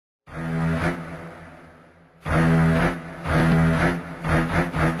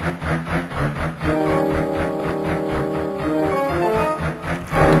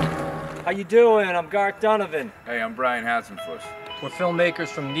How you doing? I'm Garth Donovan. Hey, I'm Brian Hatzenfuss. We're filmmakers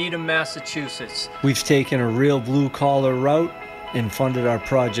from Needham, Massachusetts. We've taken a real blue-collar route and funded our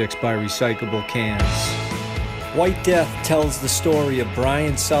projects by recyclable cans. White Death tells the story of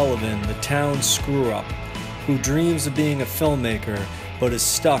Brian Sullivan, the town's screw-up, who dreams of being a filmmaker but is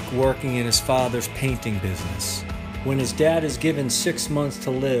stuck working in his father's painting business. When his dad is given 6 months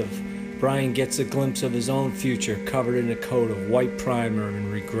to live, Brian gets a glimpse of his own future covered in a coat of white primer and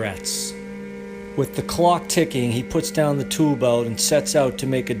regrets. With the clock ticking, he puts down the tool belt and sets out to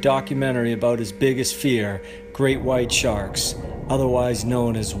make a documentary about his biggest fear, great white sharks, otherwise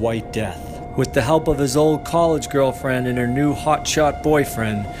known as White Death. With the help of his old college girlfriend and her new hotshot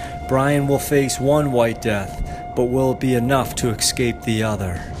boyfriend, Brian will face one White Death, but will it be enough to escape the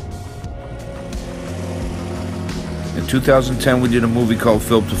other? In 2010, we did a movie called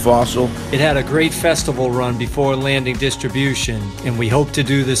Film to Fossil. It had a great festival run before landing distribution, and we hope to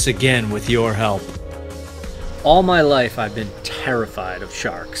do this again with your help. All my life I've been terrified of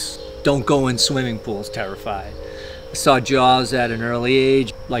sharks. Don't go in swimming pools terrified. I saw Jaws at an early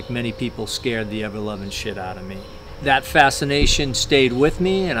age. Like many people, scared the ever-loving shit out of me. That fascination stayed with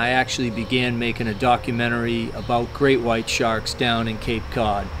me, and I actually began making a documentary about great white sharks down in Cape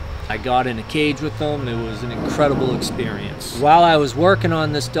Cod. I got in a cage with them. It was an incredible experience. While I was working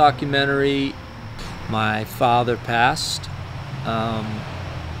on this documentary, my father passed, and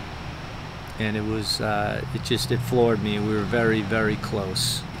it floored me. We were very, very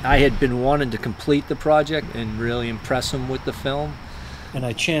close. I had been wanting to complete the project and really impress him with the film, and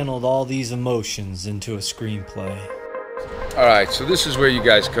I channeled all these emotions into a screenplay. All right, so this is where you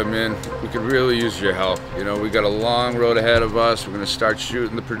guys come in. We could really use your help. You know, we got a long road ahead of us. We're gonna start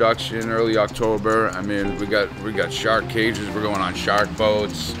shooting the production early October. I mean, we got shark cages. We're going on shark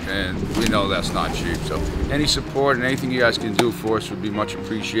boats, and we know that's not cheap. So any support and anything you guys can do for us would be much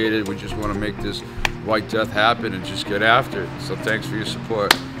appreciated. We just want to make this White Death happen and just get after it. So thanks for your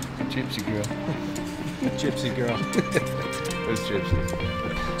support. Gypsy girl. Gypsy girl. That's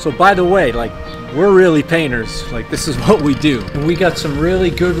Gypsy. So by the way, like, we're really painters. Like, this is what we do. And we got some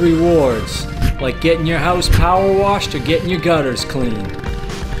really good rewards, like getting your house power washed or getting your gutters clean.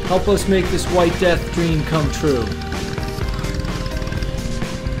 Help us make this White Death dream come true.